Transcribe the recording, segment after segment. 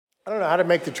I don't know how to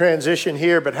make the transition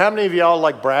here, but how many of y'all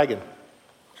like bragging?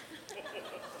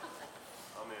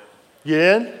 You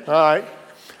in? All right.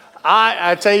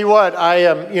 I tell you what, I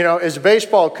am, as a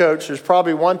baseball coach, there's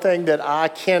probably one thing that I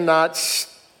cannot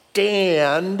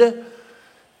stand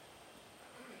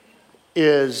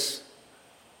is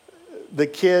the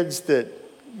kids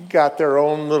that got their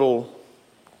own little,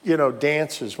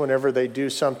 dances whenever they do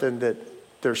something that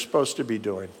they're supposed to be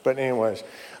doing. But anyways,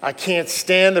 I can't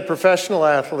stand the professional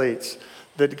athletes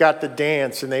that got the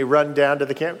dance and they run down to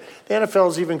the camera. The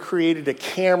NFL's even created a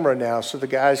camera now so the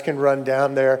guys can run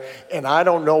down there. And I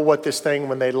don't know what this thing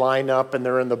when they line up and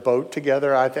they're in the boat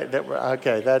together.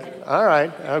 All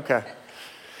right, okay.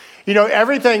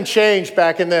 Everything changed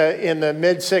back in the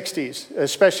mid '60s,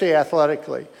 especially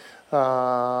athletically,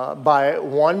 by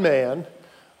one man.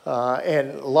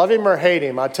 And love him or hate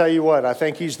him, I tell you what, I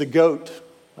think he's the GOAT.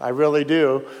 I really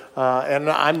do. And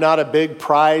I'm not a big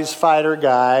prize fighter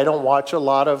guy. I don't watch a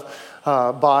lot of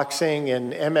boxing,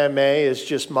 and MMA is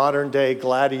just modern day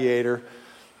gladiator.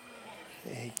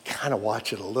 You kind of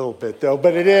watch it a little bit though,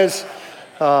 but it is.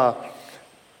 But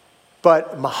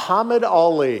Muhammad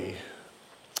Ali,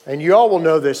 and you all will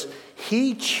know this,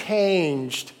 he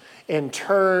changed and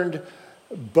turned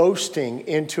boasting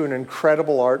into an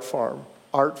incredible art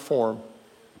form.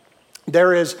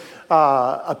 There is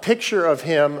a picture of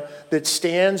him that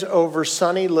stands over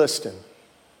Sonny Liston.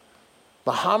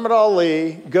 Muhammad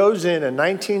Ali goes in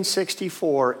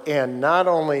 1964 and not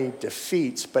only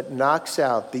defeats but knocks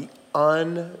out the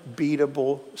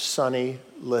unbeatable Sonny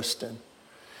Liston.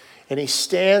 And he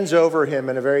stands over him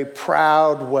in a very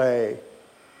proud way.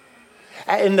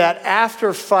 In that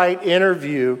after-fight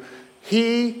interview,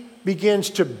 he begins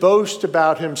to boast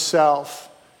about himself.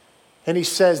 And he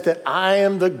says that I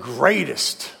am the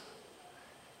greatest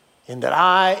and that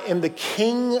I am the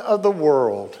king of the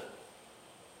world.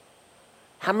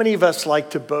 How many of us like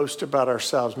to boast about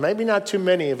ourselves? Maybe not too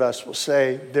many of us will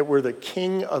say that we're the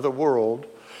king of the world.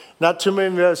 Not too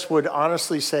many of us would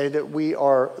honestly say that we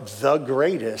are the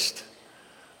greatest.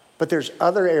 But there's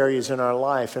other areas in our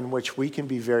life in which we can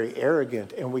be very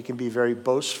arrogant and we can be very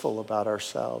boastful about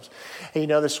ourselves. And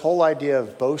this whole idea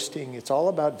of boasting, it's all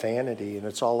about vanity and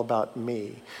it's all about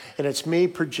me. And it's me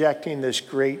projecting this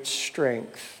great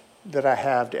strength that I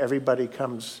have to everybody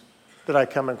that I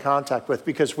come in contact with.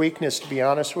 Because weakness, to be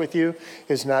honest with you,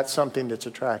 is not something that's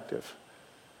attractive.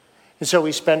 And so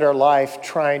we spend our life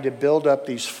trying to build up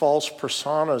these false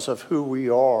personas of who we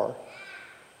are.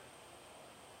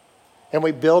 And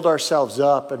we build ourselves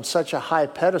up in such a high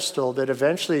pedestal that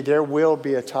eventually there will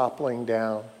be a toppling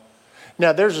down.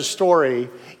 Now, there's a story,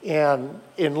 and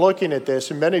in looking at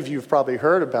this, and many of you have probably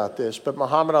heard about this, but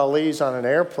Muhammad Ali's on an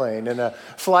airplane, and a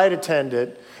flight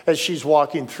attendant, as she's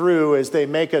walking through, as they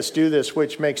make us do this,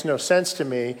 which makes no sense to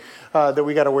me, that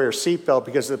we got to wear a seatbelt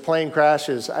because the plane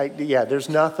crashes. There's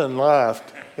nothing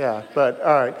left. Yeah, but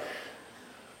all right.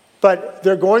 But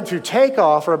they're going through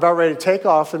takeoff or about ready to take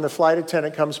off, and the flight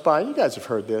attendant comes by. You guys have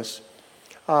heard this.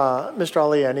 Mr.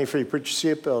 Ali, I need for you to put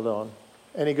your seatbelt on.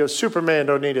 And he goes, Superman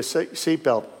don't need a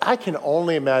seatbelt. I can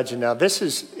only imagine now, if this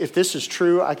is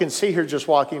true, I can see her just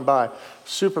walking by.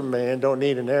 Superman don't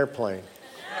need an airplane.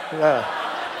 Yeah.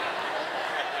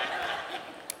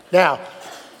 Now,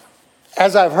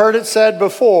 as I've heard it said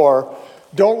before,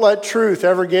 don't let truth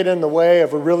ever get in the way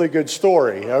of a really good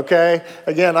story, okay?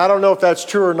 Again, I don't know if that's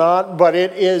true or not, but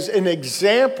it is an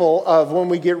example of when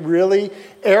we get really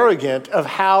arrogant of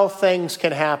how things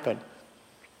can happen.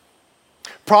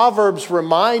 Proverbs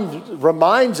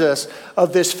reminds us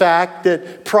of this fact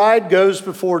that pride goes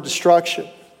before destruction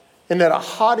and that a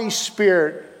haughty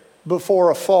spirit before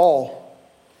a fall.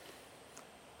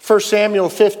 1 Samuel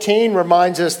 15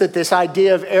 reminds us that this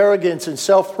idea of arrogance and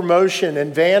self-promotion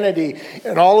and vanity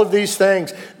and all of these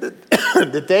things,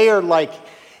 that they are like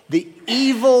the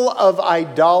evil of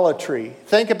idolatry.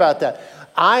 Think about that.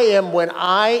 When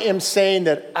I am saying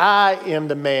that I am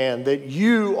the man, that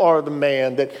you are the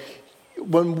man, that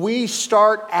when we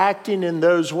start acting in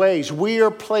those ways, we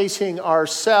are placing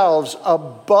ourselves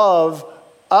above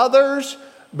others,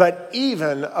 but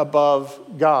even above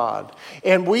God.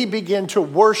 And we begin to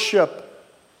worship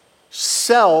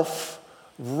self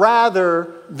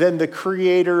rather than the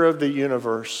creator of the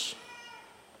universe.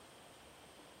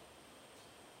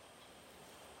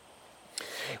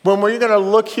 When we're going to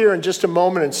look here in just a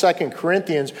moment in 2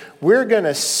 Corinthians, we're going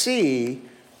to see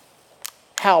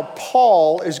how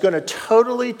Paul is going to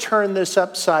totally turn this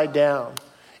upside down.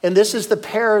 And this is the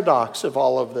paradox of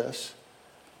all of this.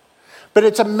 But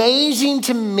it's amazing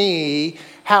to me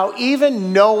how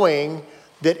even knowing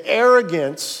that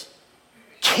arrogance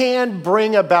can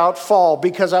bring about fall,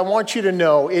 because I want you to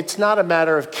know it's not a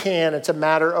matter of can, it's a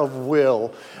matter of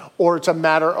will, or it's a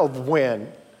matter of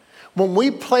when. When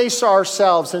we place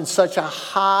ourselves in such a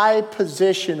high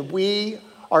position, we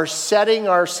are setting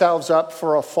ourselves up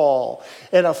for a fall.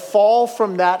 And a fall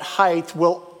from that height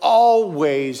will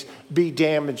always be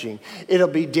damaging. It'll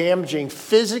be damaging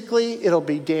physically, it'll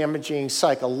be damaging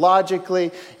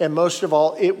psychologically, and most of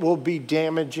all, it will be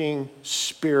damaging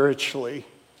spiritually.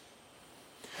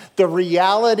 The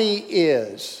reality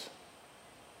is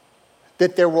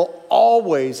that there will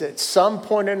always, at some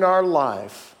point in our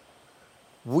life,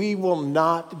 we will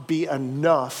not be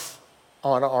enough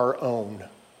on our own.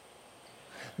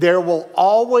 There will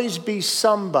always be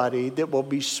somebody that will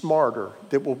be smarter,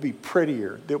 that will be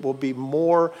prettier, that will be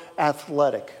more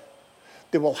athletic,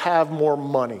 that will have more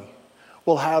money,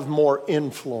 will have more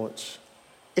influence.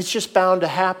 It's just bound to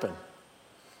happen.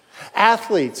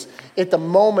 Athletes, at the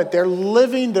moment, they're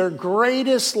living their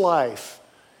greatest life.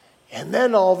 And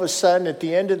then all of a sudden, at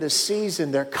the end of the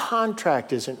season, their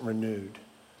contract isn't renewed.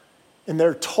 And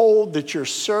they're told that your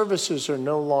services are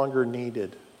no longer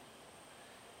needed.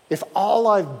 If all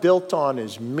I've built on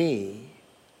is me,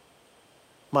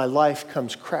 my life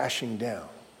comes crashing down.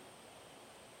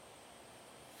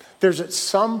 There's at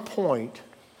some point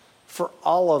for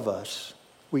all of us,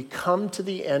 we come to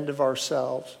the end of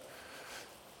ourselves.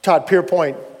 Todd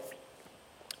Pierpoint,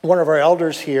 one of our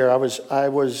elders here, I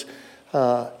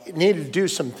needed to do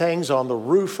some things on the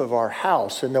roof of our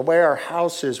house. And the way our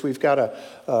house is, we've got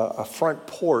a front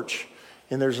porch,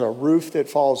 and there's a roof that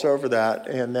falls over that,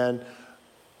 and then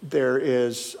there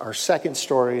is our second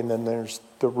story, and then there's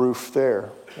the roof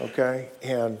there, okay?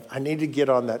 And I need to get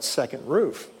on that second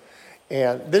roof.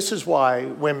 And this is why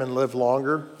women live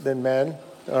longer than men,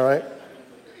 all right?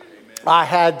 I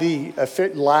had the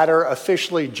ladder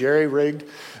officially jerry-rigged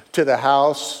to the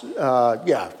house.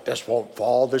 This won't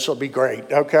fall. This will be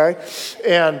great, okay?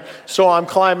 And so I'm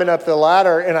climbing up the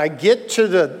ladder, and I get to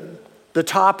the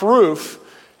top roof,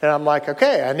 and I'm like,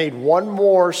 okay, I need one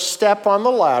more step on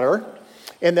the ladder,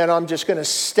 and then I'm just going to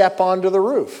step onto the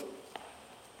roof.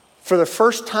 For the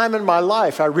first time in my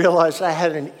life, I realized I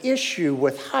had an issue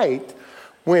with height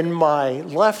when my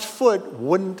left foot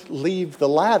wouldn't leave the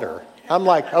ladder. I'm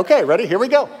like, okay, ready? Here we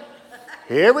go.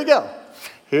 Here we go.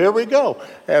 Here we go.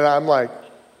 And I'm like,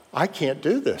 I can't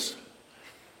do this.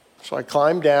 So I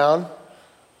climbed down,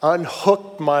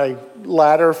 unhooked my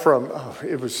ladder from,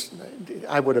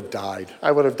 I would have died.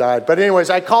 But anyways,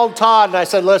 I called Todd and I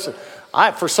said, listen,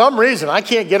 for some reason, I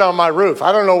can't get on my roof.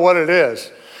 I don't know what it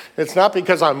is. It's not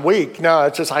because I'm weak. No,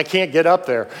 it's just I can't get up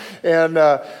there. And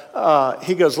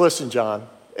he goes, listen, John,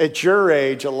 at your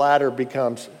age, a ladder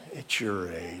becomes, at your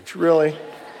age, really?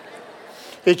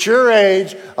 At your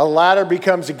age, a ladder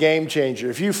becomes a game changer.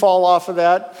 If you fall off of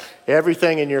that,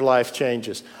 everything in your life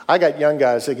changes. I got young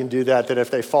guys that can do that if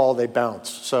they fall, they bounce.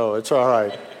 So it's all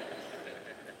right.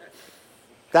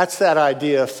 That's that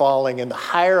idea of falling. And the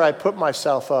higher I put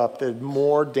myself up, the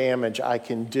more damage I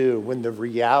can do when the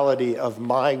reality of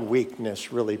my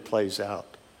weakness really plays out.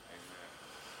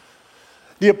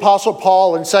 The Apostle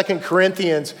Paul in 2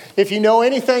 Corinthians, if you know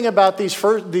anything about these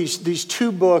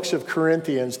two books of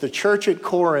Corinthians, the church at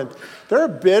Corinth, they're a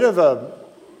bit of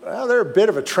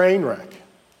a train wreck.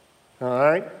 All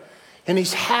right? And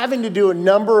he's having to do a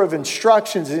number of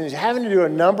instructions, and he's having to do a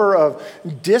number of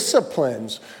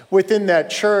disciplines within that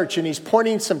church. And he's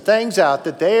pointing some things out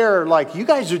that they are like, you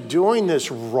guys are doing this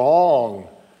wrong.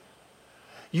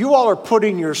 You all are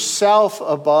putting yourself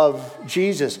above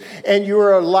Jesus, and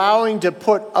you're allowing to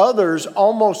put others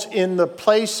almost in the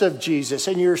place of Jesus,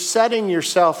 and you're setting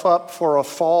yourself up for a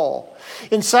fall.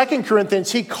 In 2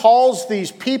 Corinthians, he calls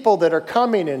these people that are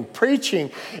coming and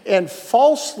preaching and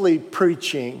falsely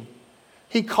preaching,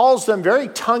 he calls them very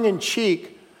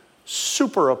tongue-in-cheek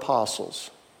super apostles.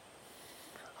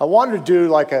 I wanted to do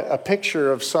like a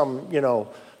picture of some,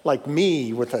 like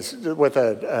me with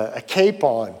a cape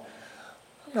on.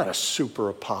 I'm not a super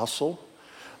apostle.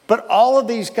 But all of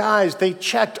these guys, they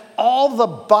checked all the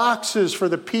boxes for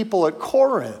the people at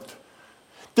Corinth.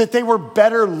 That they were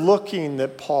better looking than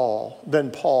Paul.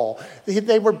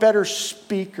 They were better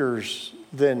speakers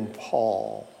than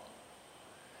Paul.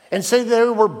 And so they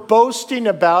were boasting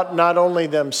about not only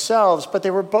themselves, but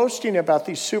they were boasting about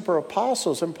these super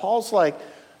apostles. And Paul's like,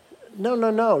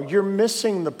 no, you're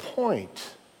missing the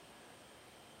point.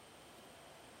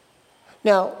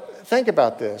 Now, think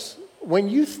about this. When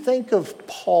you think of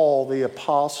Paul the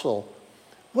apostle,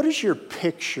 what is your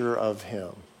picture of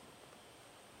him?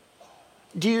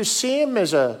 Do you see him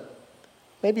as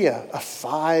maybe a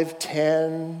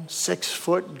 5'10",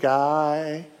 6-foot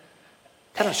guy,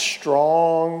 kind of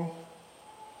strong,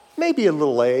 maybe a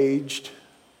little aged.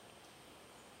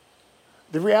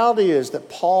 The reality is that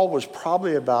Paul was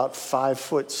probably about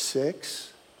 5'6".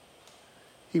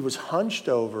 He was hunched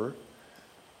over.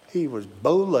 He was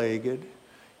bow-legged.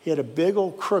 He had a big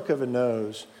old crook of a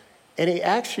nose. And he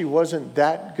actually wasn't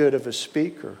that good of a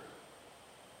speaker.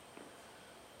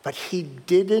 But he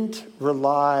didn't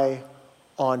rely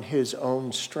on his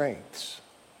own strengths.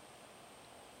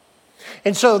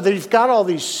 And so they've got all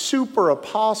these super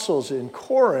apostles in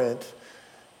Corinth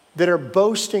that are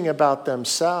boasting about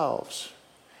themselves.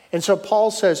 And so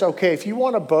Paul says, okay, if you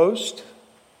want to boast,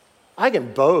 I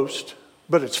can boast,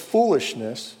 but it's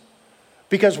foolishness.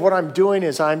 Because what I'm doing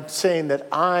is I'm saying that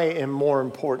I am more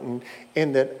important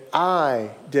and that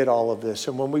I did all of this.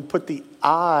 And when we put the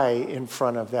I in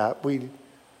front of that, we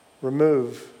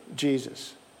remove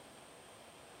Jesus.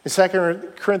 In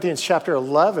 2 Corinthians chapter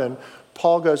 11,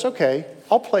 Paul goes, okay,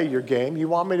 I'll play your game. You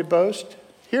want me to boast?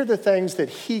 Here are the things that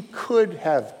he could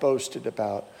have boasted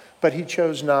about, but he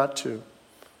chose not to.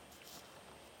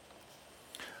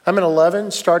 I'm in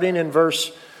 11, starting in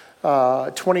verse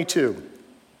 22.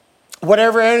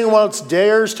 Whatever anyone else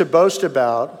dares to boast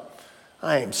about,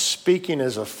 I am speaking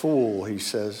as a fool, he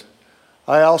says.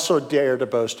 I also dare to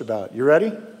boast about. You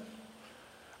ready?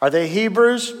 Are they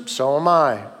Hebrews? So am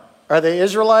I. Are they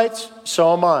Israelites?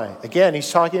 So am I. Again,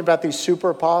 he's talking about these super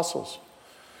apostles.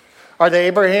 Are they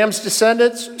Abraham's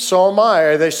descendants? So am I.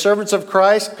 Are they servants of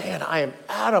Christ? Man, I am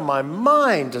out of my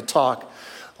mind to talk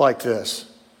like this.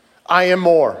 I am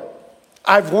more.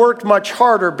 I've worked much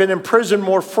harder, been imprisoned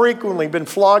more frequently, been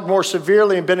flogged more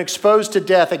severely, and been exposed to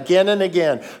death again and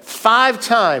again. 5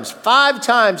 times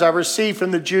I received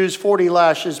from the Jews 40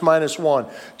 lashes minus 1.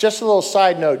 Just a little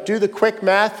side note. Do the quick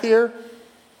math here.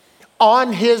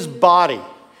 On his body,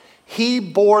 he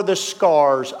bore the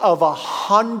scars of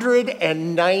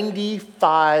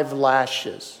 195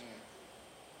 lashes.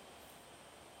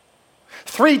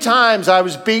 3 times I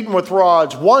was beaten with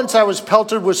rods. Once I was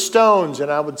pelted with stones,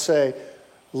 and I would say,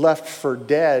 left for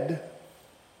dead.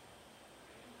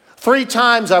 3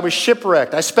 times I was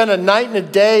shipwrecked. I spent a night and a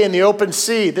day in the open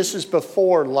sea. This is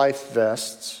before life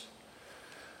vests.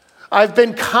 I've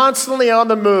been constantly on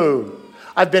the move.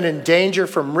 I've been in danger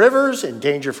from rivers, in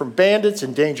danger from bandits,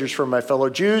 in dangers from my fellow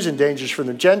Jews, in dangers from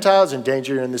the Gentiles, in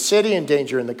danger in the city, in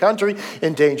danger in the country,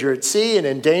 in danger at sea, and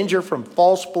in danger from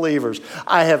false believers.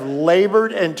 I have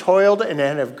labored and toiled and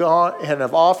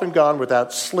have often gone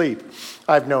without sleep.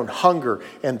 I've known hunger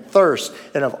and thirst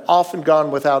and have often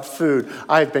gone without food.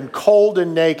 I've been cold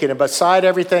and naked, and beside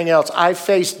everything else, I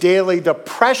face daily the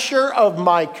pressure of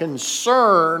my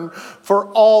concern for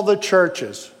all the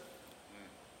churches.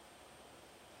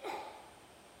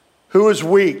 Who is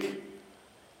weak?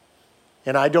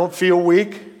 And I don't feel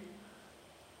weak?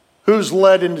 Who's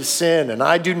led into sin and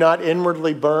I do not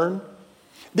inwardly burn?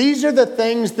 These are the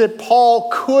things that Paul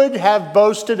could have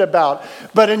boasted about.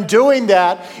 But in doing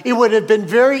that, it would have been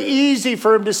very easy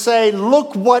for him to say,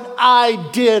 look what I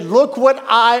did. Look what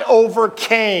I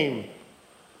overcame.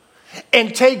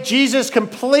 And take Jesus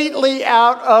completely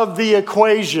out of the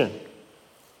equation.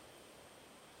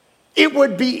 It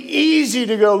would be easy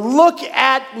to go, look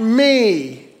at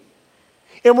me.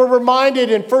 And we're reminded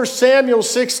in 1 Samuel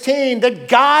 16 that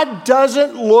God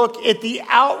doesn't look at the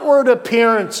outward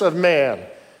appearance of man.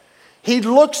 He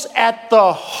looks at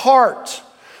the heart.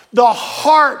 The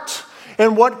heart.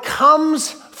 And what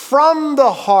comes from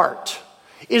the heart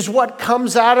is what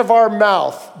comes out of our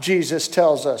mouth, Jesus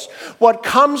tells us. What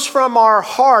comes from our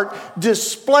heart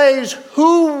displays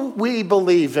who we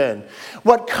believe in.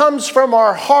 What comes from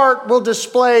our heart will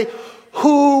display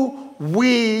who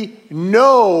we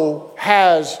know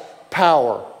has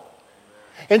power.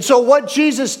 And so what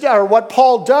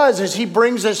Paul does is he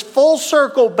brings us full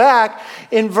circle back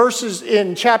in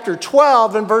chapter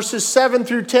 12 and verses 7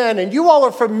 through 10. And you all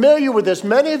are familiar with this.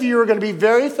 Many of you are going to be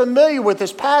very familiar with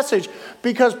this passage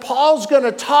because Paul's going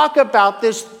to talk about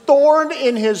this thorn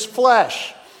in his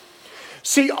flesh.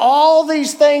 See, all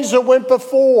these things that went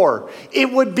before,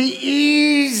 it would be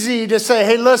easy to say,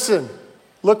 hey, listen,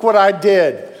 look what I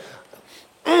did.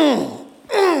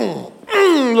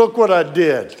 Look what I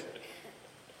did.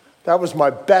 That was my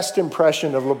best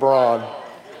impression of LeBron.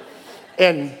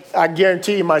 And I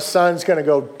guarantee you my son's going to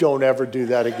go, don't ever do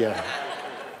that again.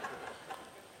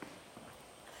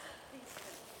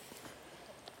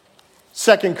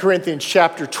 2 Corinthians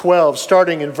chapter 12,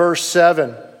 starting in verse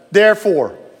 7.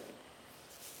 Therefore,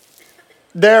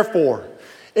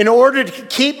 in order to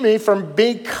keep me from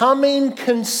becoming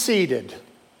conceited,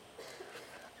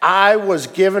 I was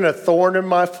given a thorn in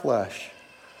my flesh,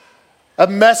 a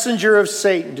messenger of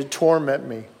Satan to torment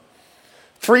me.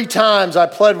 3 times I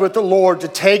pled with the Lord to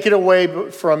take it away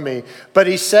from me. But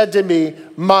he said to me,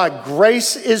 my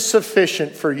grace is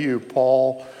sufficient for you,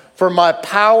 Paul, for my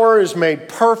power is made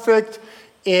perfect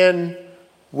in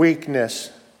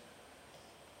weakness.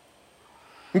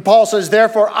 And Paul says,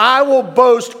 therefore, I will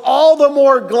boast all the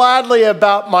more gladly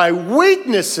about my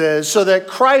weaknesses so that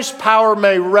Christ's power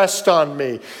may rest on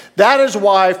me. That is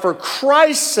why, for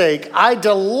Christ's sake, I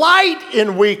delight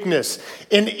in weakness,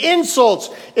 in insults,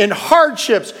 in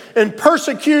hardships, in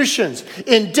persecutions,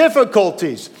 in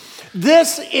difficulties.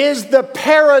 This is the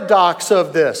paradox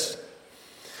of this.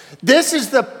 This is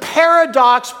the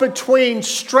paradox between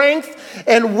strength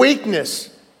and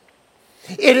weakness.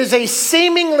 It is a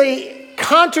seemingly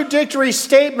contradictory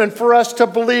statement for us to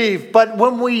believe, but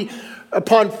when we,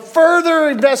 upon further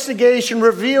investigation,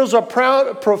 reveals a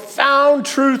profound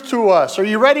truth to us. Are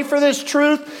you ready for this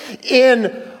truth?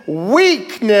 In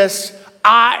weakness,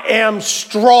 I am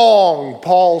strong,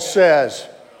 Paul says.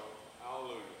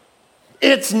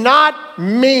 It's not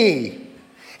me.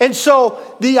 And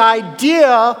so the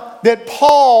idea that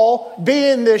Paul,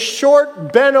 being this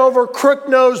short, bent-over,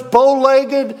 crook-nosed,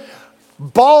 bow-legged,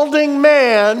 balding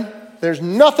man, there's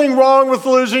nothing wrong with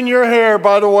losing your hair,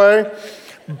 by the way.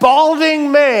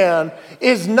 Balding man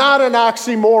is not an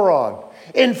oxymoron.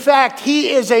 In fact,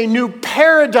 he is a new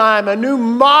paradigm, a new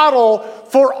model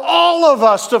for all of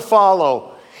us to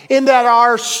follow. In that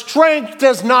our strength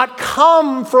does not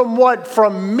come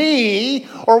from me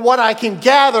or what I can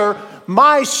gather.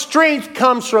 My strength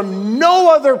comes from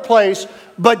no other place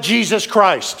but Jesus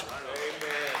Christ.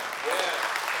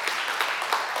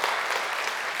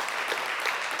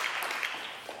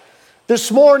 This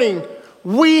morning,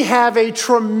 we have a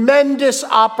tremendous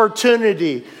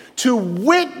opportunity to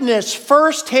witness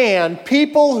firsthand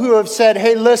people who have said,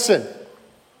 hey, listen,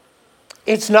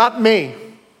 it's not me.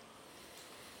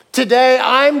 Today,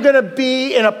 I'm going to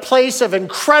be in a place of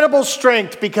incredible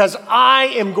strength because I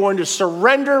am going to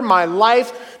surrender my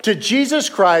life to Jesus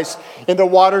Christ in the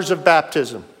waters of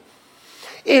baptism.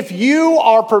 If you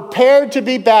are prepared to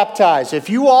be baptized, if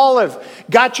you all have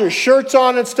got your shirts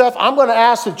on and stuff, I'm going to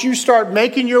ask that you start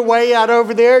making your way out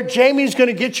over there. Jamie's going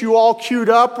to get you all queued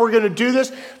up. We're going to do this.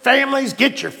 Families,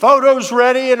 get your photos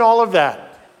ready and all of that.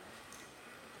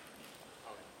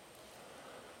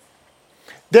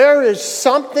 There is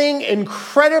something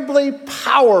incredibly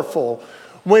powerful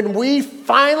when we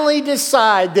finally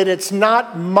decide that it's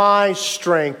not my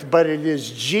strength, but it is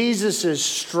Jesus'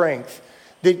 strength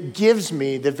that gives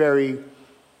me the very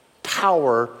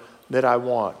power that I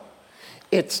want.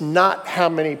 It's not how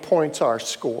many points I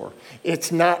score.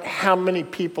 It's not how many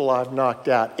people I've knocked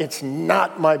out. It's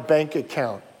not my bank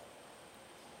account.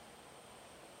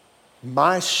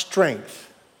 My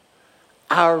strength,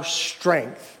 our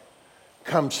strength,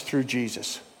 comes through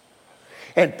Jesus.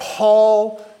 And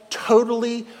Paul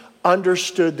totally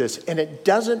understood this. And it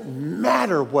doesn't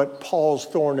matter what Paul's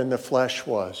thorn in the flesh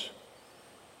was.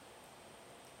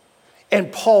 And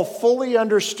Paul fully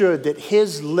understood that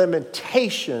his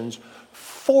limitations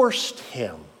forced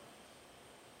him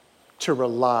to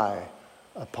rely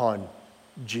upon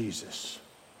Jesus.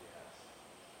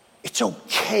 It's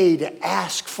okay to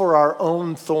ask for our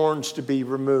own thorns to be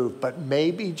removed, but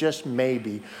maybe, just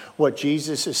maybe, what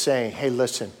Jesus is saying, hey,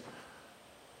 listen,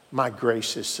 my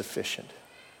grace is sufficient.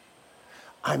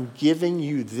 I'm giving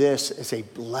you this as a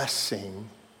blessing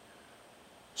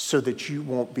so that you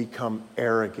won't become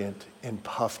arrogant and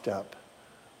puffed up,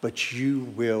 but you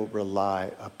will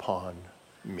rely upon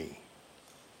me.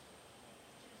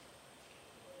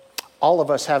 All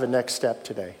of us have a next step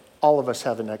today. All of us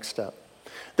have a next step.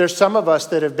 There's some of us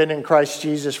that have been in Christ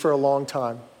Jesus for a long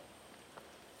time,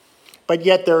 but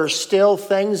yet there are still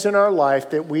things in our life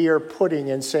that we are putting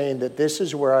and saying that this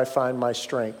is where I find my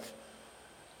strength.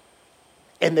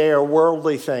 And they are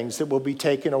worldly things that will be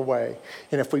taken away.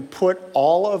 And if we put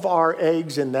all of our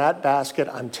eggs in that basket,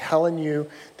 I'm telling you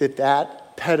that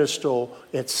that pedestal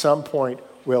at some point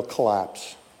will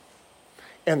collapse.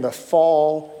 And the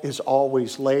fall is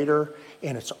always later,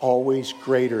 and it's always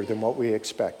greater than what we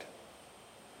expect.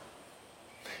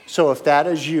 So if that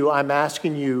is you, I'm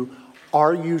asking you,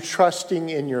 are you trusting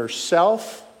in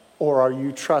yourself or are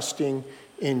you trusting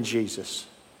in Jesus?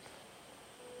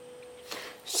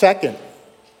 Second,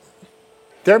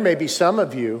 there may be some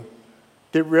of you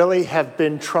that really have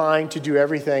been trying to do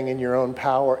everything in your own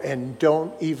power and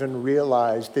don't even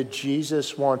realize that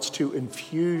Jesus wants to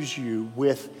infuse you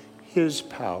with his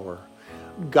power,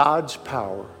 God's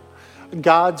power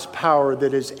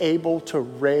that is able to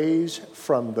raise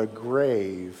from the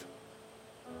grave,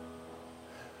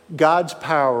 God's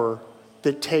power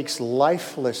that takes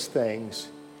lifeless things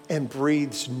and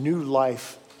breathes new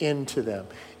life into them.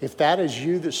 If that is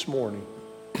you this morning,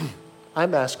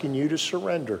 I'm asking you to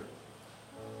surrender.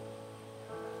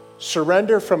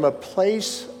 Surrender from a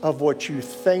place of what you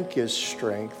think is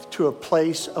strength to a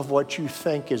place of what you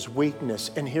think is weakness.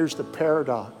 And here's the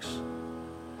paradox.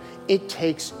 It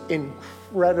takes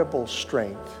incredible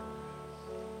strength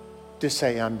to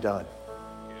say, I'm done.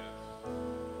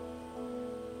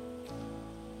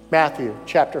 Matthew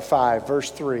chapter 5,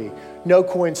 verse 3. No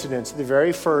coincidence. The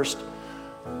very first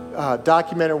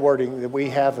documented wording that we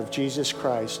have of Jesus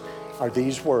Christ are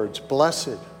these words.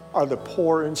 Blessed are the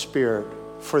poor in spirit,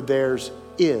 for theirs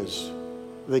is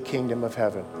the kingdom of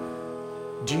heaven.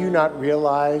 Do you not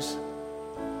realize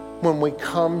when we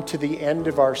come to the end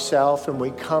of ourself and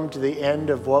we come to the end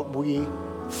of what we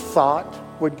thought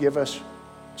would give us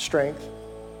strength,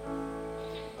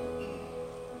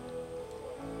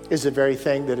 is the very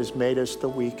thing that has made us the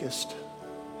weakest?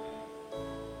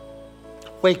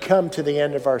 We come to the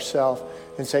end of ourself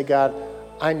and say, God,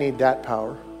 I need that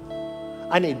power.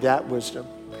 I need that wisdom.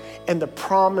 And the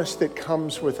promise that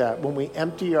comes with that, when we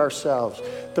empty ourselves,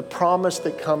 the promise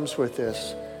that comes with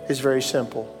this is very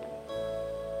simple.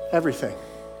 Everything.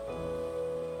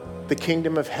 The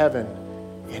kingdom of heaven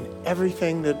and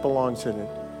everything that belongs in it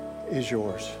is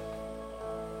yours.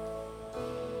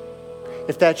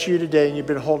 If that's you today and you've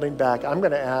been holding back, I'm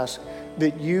going to ask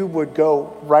that you would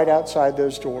go right outside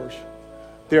those doors.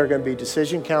 There are going to be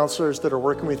decision counselors that are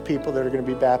working with people that are going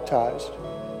to be baptized.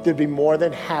 They'd be more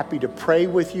than happy to pray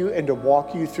with you and to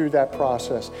walk you through that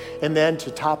process. And then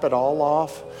to top it all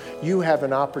off, you have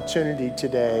an opportunity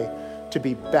today to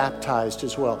be baptized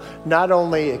as well. Not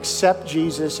only accept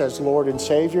Jesus as Lord and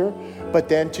Savior, but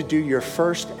then to do your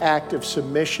first act of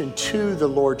submission to the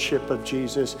Lordship of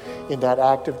Jesus in that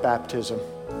act of baptism.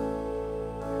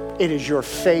 It is your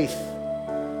faith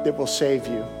that will save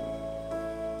you.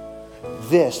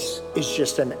 This is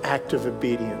just an act of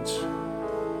obedience.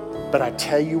 But I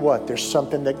tell you what, there's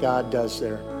something that God does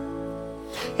there.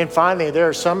 And finally, there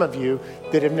are some of you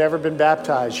that have never been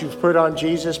baptized. You've put on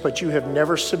Jesus, but you have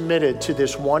never submitted to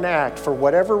this one act for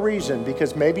whatever reason,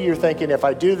 because maybe you're thinking, if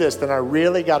I do this, then I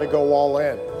really got to go all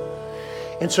in.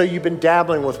 And so you've been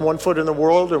dabbling with one foot in the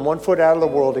world and one foot out of the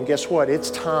world. And guess what? It's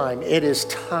time. It is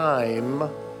time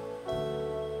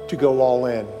to go all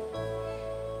in.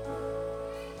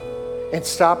 And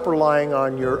stop relying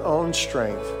on your own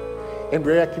strength and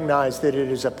recognize that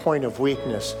it is a point of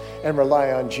weakness, and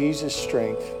rely on Jesus'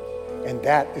 strength, and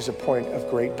that is a point of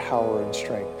great power and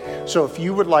strength. So if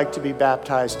you would like to be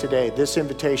baptized today, this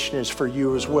invitation is for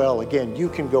you as well. Again, you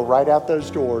can go right out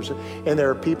those doors, and there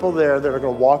are people there that are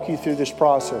going to walk you through this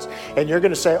process. And you're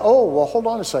going to say, oh, well, hold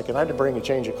on a second, I had to bring a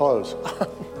change of clothes.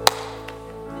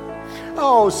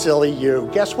 Oh, silly you.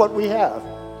 Guess what we have?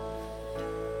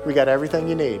 We got everything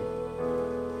you need.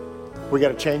 We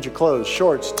got a change of clothes,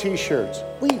 shorts, t-shirts.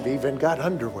 We've even got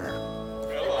underwear.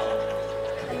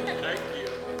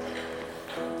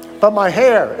 But my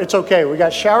hair, it's okay. We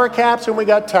got shower caps and we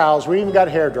got towels. We even got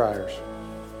hair dryers.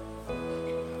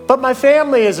 But my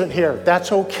family isn't here.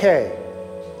 That's okay.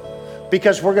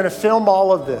 Because we're going to film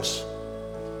all of this.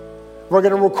 We're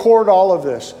going to record all of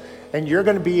this. And you're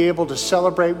going to be able to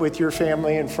celebrate with your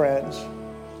family and friends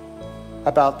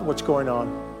about what's going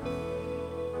on.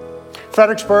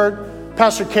 Fredericksburg,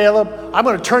 Pastor Caleb, I'm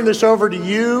going to turn this over to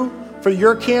you for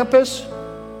your campus.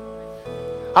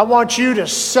 I want you to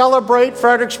celebrate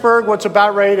Fredericksburg, what's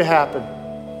about ready to happen.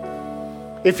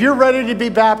 If you're ready to be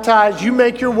baptized, you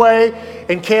make your way,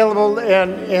 and Caleb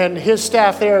and his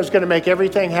staff there is going to make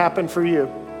everything happen for you.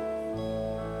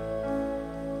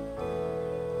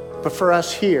 But for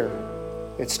us here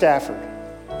at Stafford,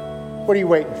 what are you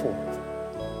waiting for?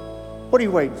 What are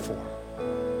you waiting for?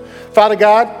 Father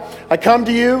God, I come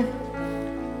to you,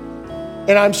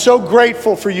 and I'm so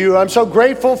grateful for you. I'm so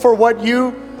grateful for what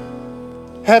you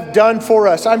have done for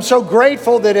us. I'm so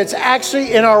grateful that it's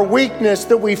actually in our weakness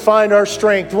that we find our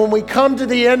strength. When we come to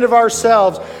the end of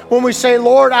ourselves, when we say,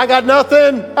 Lord, I got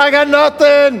nothing.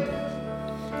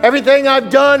 Everything I've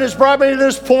done has brought me to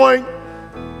this point.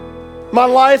 My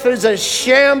life is a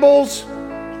shambles.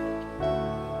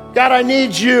 God, I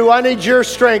need you. I need your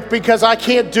strength because I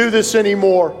can't do this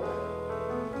anymore.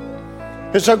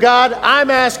 And so, God, I'm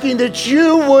asking that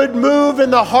you would move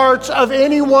in the hearts of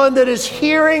anyone that is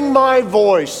hearing my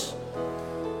voice,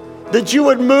 that you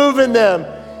would move in them,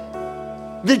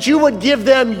 that you would give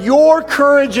them your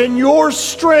courage and your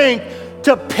strength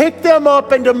to pick them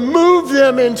up and to move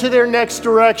them into their next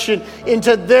direction,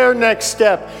 into their next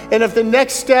step. And if the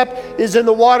next step is in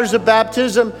the waters of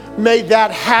baptism, may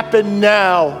that happen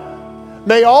now.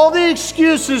 May all the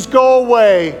excuses go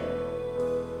away.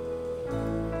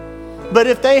 But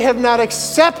if they have not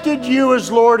accepted you as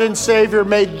Lord and Savior,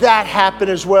 may that happen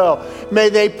as well. May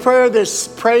they pray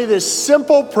this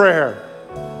simple prayer.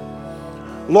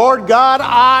 Lord God,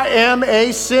 I am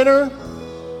a sinner,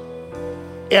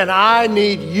 and I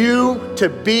need you to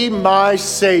be my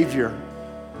Savior.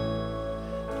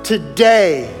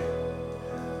 Today,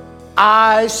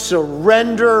 I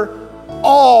surrender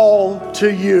all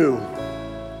to you.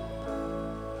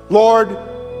 Lord,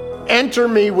 enter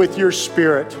me with your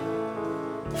Spirit.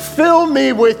 Fill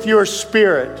me with your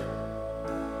Spirit,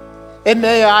 and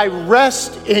may I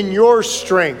rest in your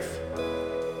strength.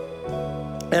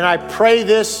 And I pray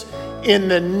this in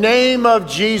the name of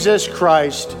Jesus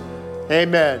Christ.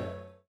 Amen.